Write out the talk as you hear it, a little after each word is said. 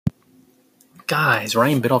guys?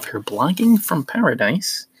 Ryan Biddulph here, blogging from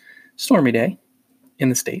paradise. Stormy day in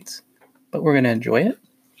the States, but we're going to enjoy it.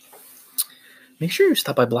 Make sure you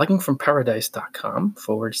stop by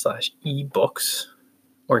bloggingfromparadise.com/ebooks,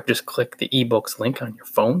 or just click the ebooks link on your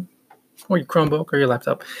phone or your Chromebook or your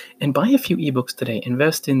laptop and buy a few ebooks today.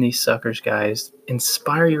 Invest in these suckers, guys.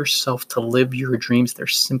 Inspire yourself to live your dreams. They're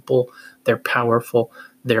simple, they're powerful,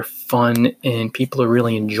 they're fun, and people are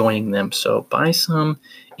really enjoying them. So buy some,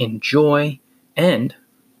 enjoy, and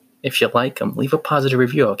if you like them, leave a positive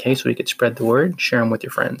review, okay? So we could spread the word, share them with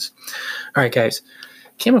your friends. All right, guys.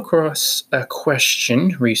 Came across a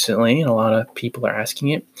question recently, and a lot of people are asking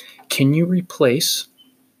it. Can you replace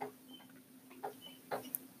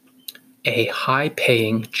a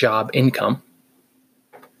high-paying job income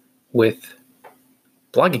with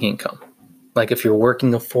blogging income? Like if you're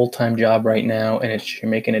working a full-time job right now and you're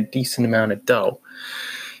making a decent amount of dough,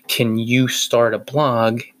 can you start a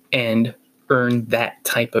blog and earn that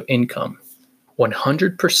type of income?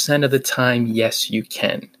 100% of the time, yes, you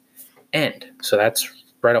can. And so that's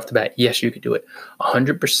right off the bat, yes, you could do it.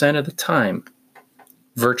 100% of the time,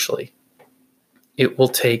 virtually, it will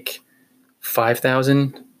take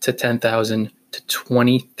 5,000 to 10,000 to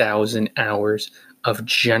 20,000 hours of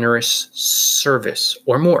generous service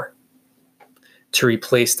or more to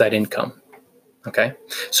replace that income. Okay?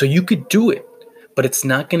 So you could do it, but it's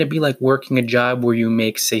not going to be like working a job where you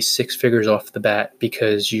make, say, 6 figures off the bat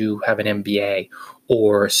because you have an MBA,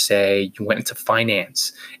 or say you went into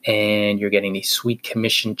finance and you're getting these sweet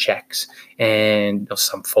commission checks, and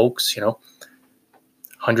some folks,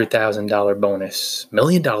 $100,000 bonus, $1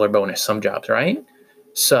 million bonus, some jobs, right?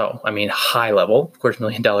 So, high level, of course, $1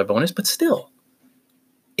 million bonus, but still,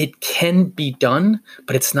 it can be done,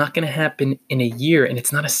 but it's not going to happen in a year, and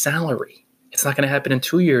it's not a salary. It's not going to happen in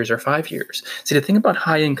 2 years or 5 years. See, the thing about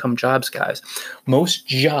high income jobs, guys, most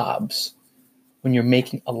jobs, when you're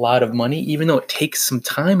making a lot of money, even though it takes some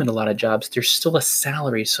time in a lot of jobs, there's still a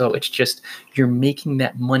salary. So it's just, you're making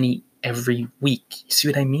that money every week. You see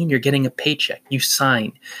what I mean? You're getting a paycheck. You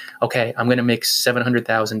sign, okay, I'm going to make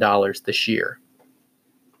 $700,000 this year.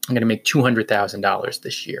 I'm going to make $200,000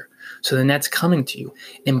 this year. So then that's coming to you.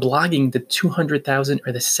 In blogging, the 200,000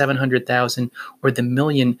 or the 700,000 or the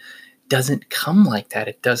million doesn't come like that.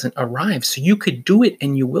 It doesn't arrive. So you could do it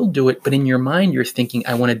and you will do it, but in your mind, you're thinking,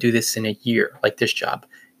 I want to do this in a year, like this job.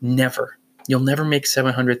 Never. You'll never make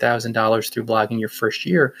 $700,000 through blogging your first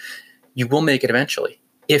year. You will make it eventually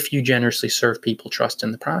if you generously serve people, trust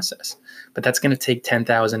in the process. But that's going to take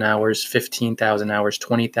 10,000 hours, 15,000 hours,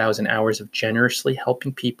 20,000 hours of generously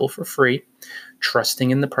helping people for free,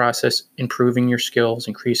 trusting in the process, improving your skills,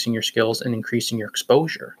 increasing your skills, and increasing your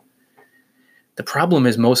exposure. The problem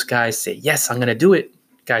is most guys say, yes, I'm going to do it.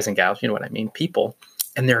 Guys and gals, you know what I mean, people.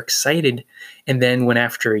 And they're excited. And then when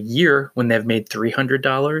after a year, when they've made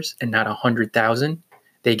 $300 and not $100,000,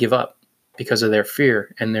 they give up because of their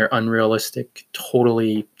fear and their unrealistic,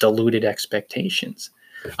 totally diluted expectations.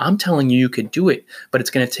 I'm telling you, you could do it, but it's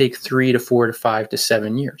going to take 3 to 4 to 5 to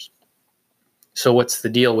 7 years. So what's the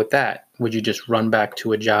deal with that? Would you just run back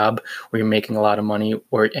to a job where you're making a lot of money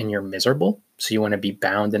and you're miserable? So you want to be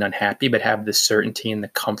bound and unhappy, but have the certainty and the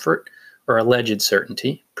comfort, or alleged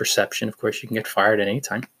certainty, perception. Of course, you can get fired at any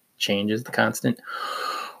time. Change is the constant.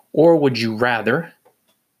 Or would you rather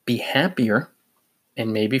be happier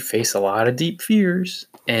and maybe face a lot of deep fears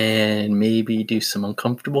and maybe do some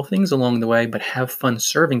uncomfortable things along the way, but have fun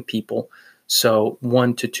serving people? So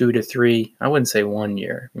 1 to 2 to 3, I wouldn't say 1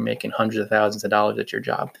 year, you're making hundreds of thousands of dollars at your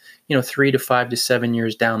job. 3 to 5 to 7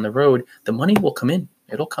 years down the road, the money will come in.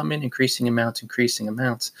 It'll come in increasing amounts,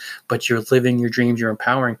 but you're living your dreams, you're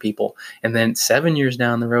empowering people. And then 7 years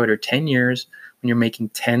down the road or 10 years, when you're making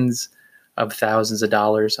tens of thousands of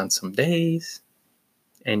dollars on some days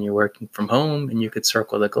and you're working from home and you could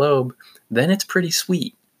circle the globe, then it's pretty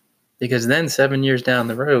sweet. Because then 7 years down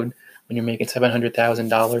the road, when you're making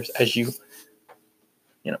 $700,000 as you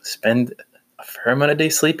spend a fair amount of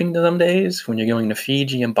days sleeping some days, when you're going to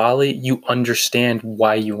Fiji and Bali, you understand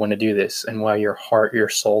why you want to do this and why your heart, your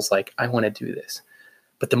soul's like, I want to do this.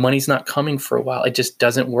 But the money's not coming for a while. It just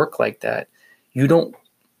doesn't work like that. You don't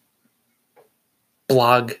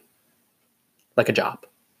blog like a job.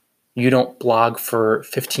 You don't blog for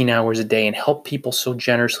 15 hours a day and help people so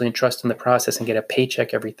generously and trust in the process and get a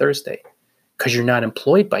paycheck every Thursday because you're not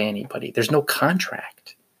employed by anybody. There's no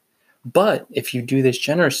contract. But if you do this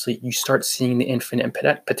generously, you start seeing the infinite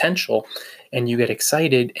potential and you get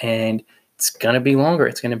excited, and it's going to be longer.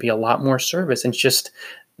 It's going to be a lot more service. And just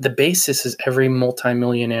the basis is every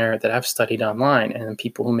multimillionaire that I've studied online and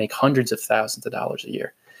people who make hundreds of thousands of dollars a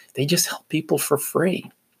year, they just help people for free.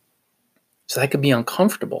 So that could be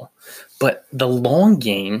uncomfortable. But the long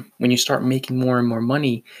game, when you start making more and more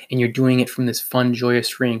money and you're doing it from this fun, joyous,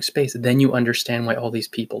 freeing space, then you understand why all these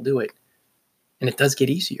people do it. And it does get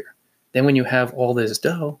easier. Then when you have all this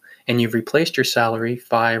dough and you've replaced your salary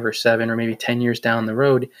 5 or 7 or maybe 10 years down the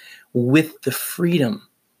road with the freedom,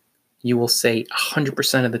 you will say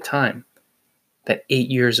 100% of the time that 8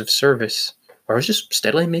 years of service, where I was just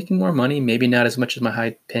steadily making more money, maybe not as much as my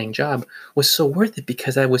high-paying job, was so worth it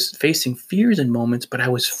because I was facing fears in moments, but I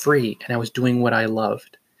was free and I was doing what I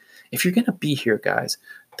loved. If you're going to be here, guys,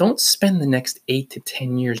 don't spend the next 8 to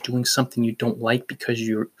 10 years doing something you don't like because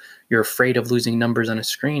you're afraid of losing numbers on a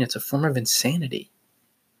screen. It's a form of insanity.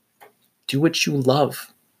 Do what you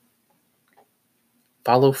love.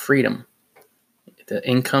 Follow freedom. The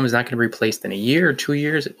income is not going to be replaced in a year or 2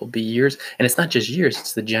 years. It will be years. And it's not just years.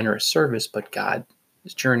 It's the generous service. But God,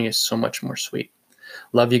 this journey is so much more sweet.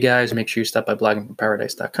 Love you guys. Make sure you stop by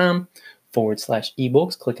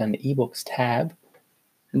bloggingfromparadise.com/ebooks. Click on the ebooks tab.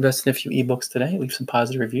 Invest in a few ebooks today. Leave some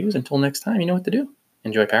positive reviews. Until next time, you know what to do.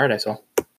 Enjoy paradise all.